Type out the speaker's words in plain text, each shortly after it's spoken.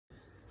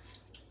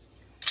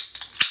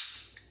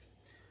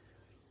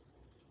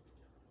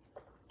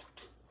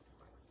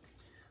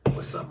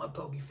What's up, my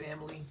Poke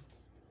family?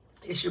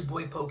 It's your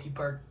boy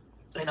PokePerk,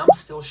 and I'm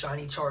still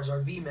Shiny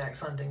Charizard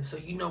Vmax hunting, so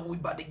you know what we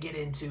about to get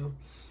into.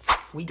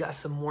 We got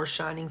some more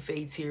Shining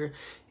Fates here,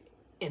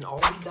 and all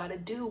we gotta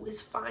do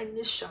is find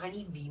this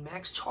Shiny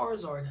Vmax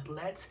Charizard.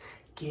 Let's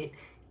get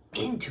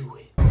into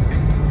it.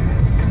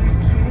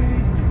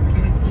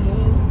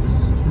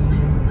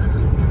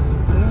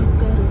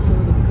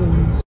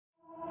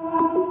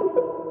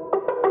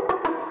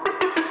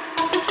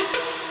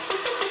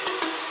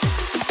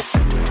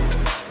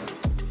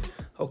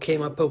 Okay,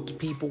 my Poke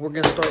people, we're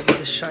gonna start with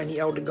the Shiny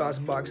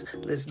Eldegoss box.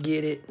 Let's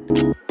get it.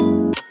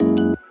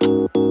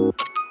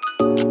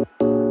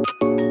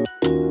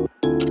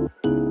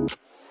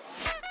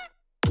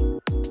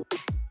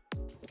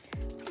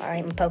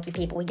 Alright, my Poke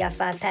people, we got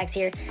 5 packs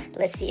here.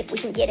 Let's see if we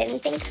can get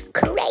anything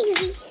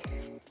crazy.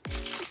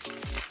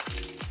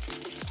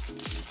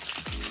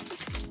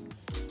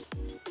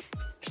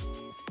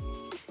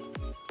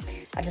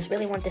 I just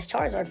really want this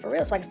Charizard for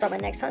real so I can start my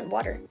next hunt.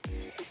 Water.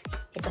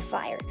 It's a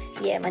fire.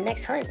 Yeah, my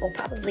next hunt will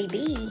probably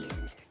be,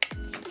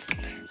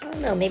 I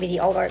don't know, maybe the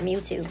Old Art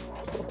Mewtwo.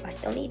 I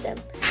still need them.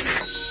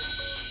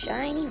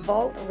 Shiny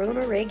Volt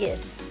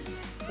Runerigus.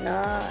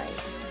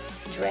 Nice.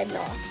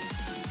 Dreadnought.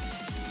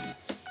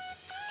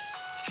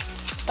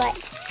 But,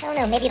 I don't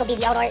know, maybe it'll be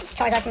the Old Art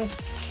Charizard from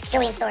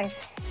Brilliant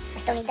Stores. I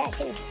still need that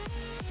too.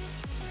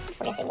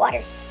 We're gonna say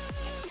water.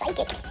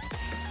 Psychic.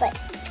 But,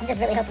 I'm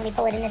just really hoping we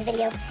pull it in this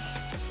video.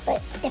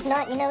 But, if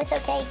not, you know, it's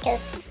okay,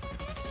 because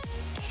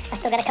I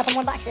still got a couple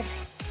more boxes.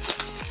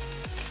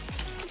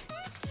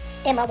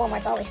 And my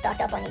Walmart's always stocked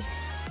up on these.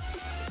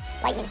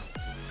 Lightning.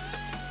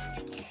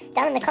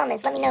 Down in the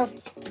comments, let me know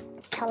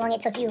how long it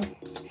took you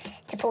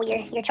to pull your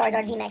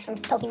Charizard Vmax from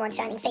Pokemon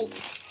Shining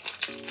Fates.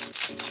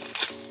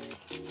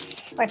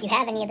 Or if you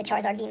have any of the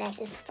Charizard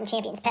Vmaxes from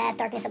Champion's Path,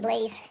 Darkness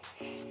Ablaze,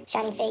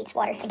 Shining Fates,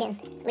 Water. Again,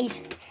 leave.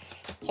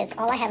 Because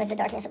all I have is the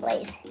Darkness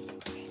Ablaze.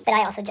 But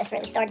I also just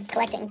really started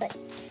collecting, but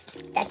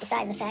that's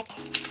besides the fact.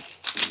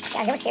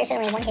 Guys, there was seriously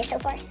only one hit so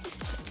far?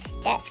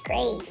 That's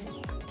crazy.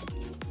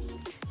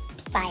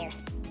 Fire.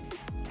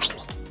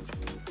 Lightning.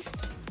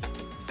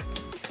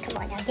 Come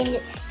on now, give me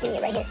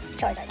it right here.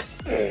 Charizard.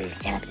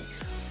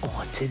 Celebi.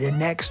 On to the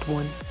next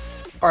one.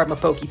 Alright, my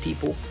Poke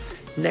people.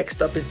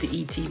 Next up is the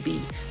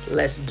ETB.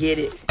 Let's get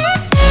it.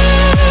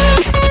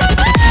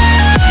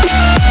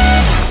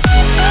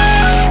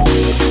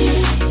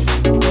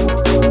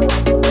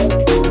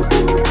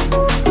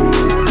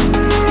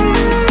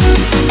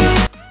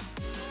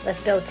 Let's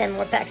go, 10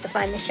 more packs to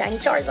find this Shiny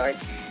Charizard.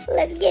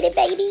 Let's get it,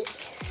 baby.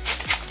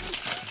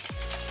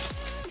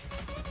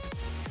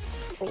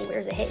 Oh,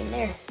 where's a hit in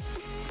there?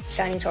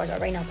 Shiny Charizard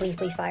right now, please,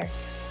 please fire.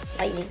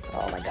 Lightning.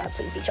 Oh my god,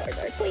 please be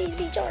Charizard. Please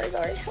be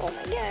Charizard. Oh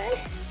my god.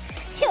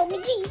 Help me,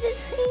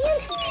 Jesus.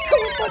 And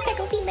who's more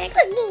Pekko Vmax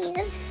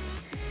again?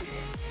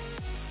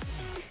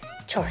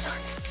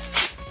 Charizard.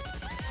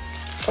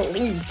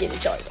 Please give me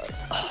Charizard.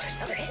 Oh, there's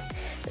another hit.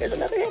 There's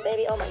another hit,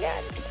 baby. Oh my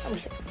god.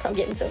 I'm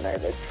getting so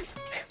nervous.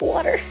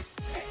 Water.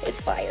 It's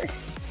fire.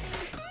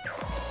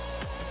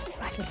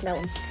 I can smell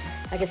him.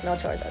 I can smell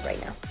Charizard right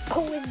now.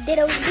 Oh, it's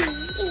Ditto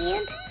V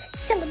and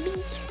Celebi.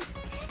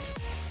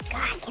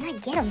 God, can I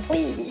get him,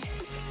 please?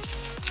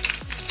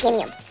 Give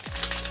me him.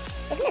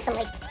 Isn't there some,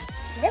 like,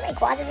 is there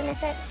Rayquazas in this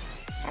set?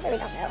 I really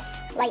don't know.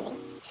 Lightning.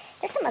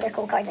 There's some other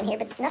cool cards in here,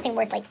 but nothing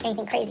worth, like,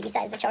 anything crazy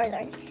besides the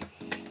Charizard.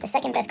 The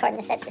second best card in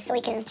the set's the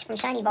Suicune from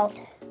Shiny Vault.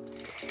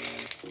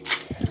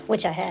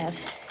 Which I have.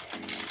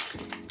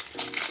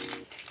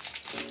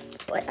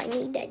 But I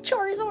need that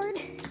Charizard.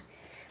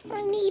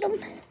 I need him.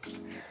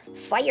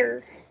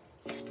 Fire.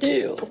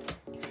 Still.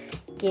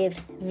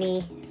 Give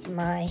me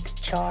my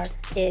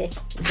Charizard.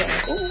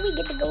 Ooh, we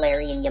get the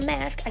Galarian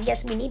Yamask. I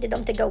guess we needed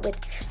them to go with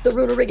the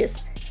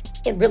Runerigus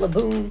and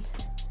Rillaboom.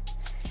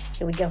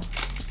 Here we go.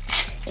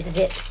 This is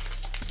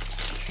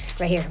it.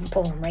 Right here. I'm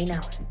pulling them right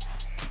now.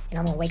 And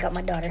I'm going to wake up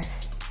my daughter.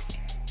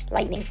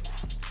 Lightning.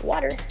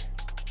 Water.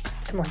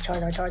 Come on,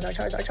 Charizard, Charizard,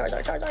 Charizard,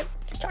 Charizard, Charizard.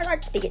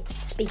 Charizard, speak it,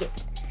 speak it.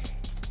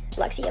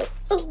 Luxio.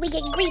 Ooh, we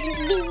get Greedy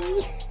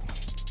V.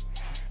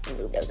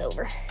 Move those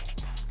over.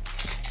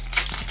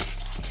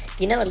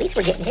 You know, at least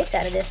we're getting hits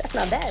out of this. That's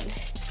not bad.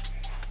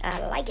 I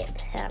like it.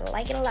 I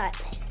like it a lot.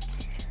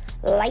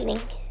 Lightning.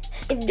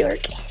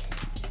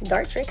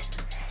 Dartrix.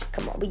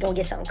 Come on, we gonna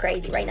get something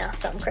crazy right now.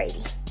 Something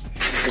crazy.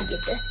 We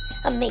get the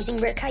amazing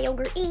rare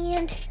Kyogre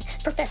and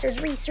Professor's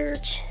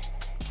Research.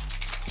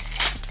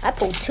 I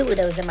pulled 2 of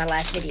those in my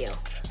last video.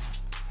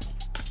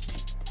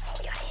 Oh,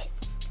 we got a hit.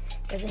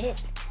 There's a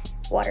hit.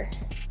 Water.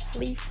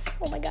 Leaf.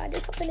 Oh my god,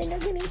 there's something in there.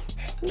 Give me.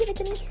 Give it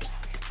to me.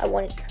 I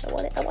want it. I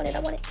want it. I want it. I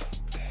want it.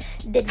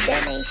 The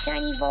Dene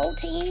Shiny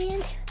Volt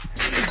and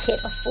we get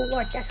a full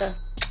art. That's a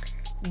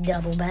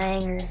double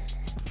banger.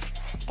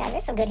 Guys,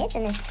 there's some good hits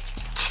in this.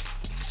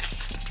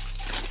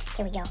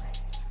 Here we go.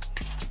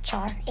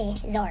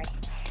 Charizard.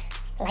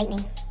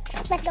 Lightning.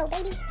 Let's go,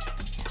 baby.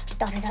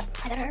 Daughter's up.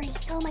 I gotta hurry.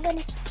 Oh my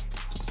goodness.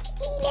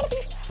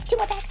 Manaphy. 2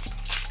 more packs.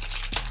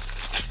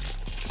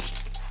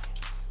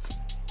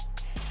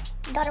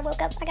 Daughter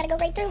woke up. I gotta go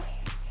right through.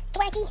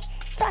 Thwacky.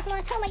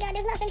 Frostmoth. Oh my god,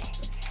 there's nothing.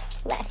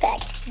 Last pack.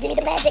 Give me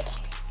the magic.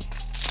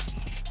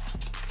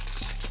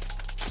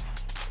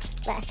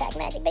 Last pack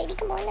magic, baby.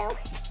 Come on now.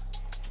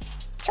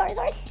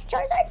 Charizard.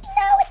 Charizard.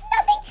 No, it's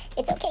nothing.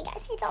 It's okay,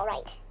 guys. It's all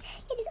right.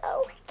 It is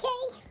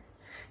okay.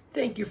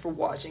 Thank you for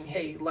watching.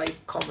 Hey,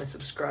 like, comment,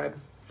 subscribe.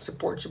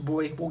 Support your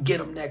boy. We'll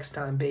get him next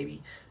time,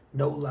 baby.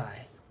 No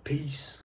lie. Peace.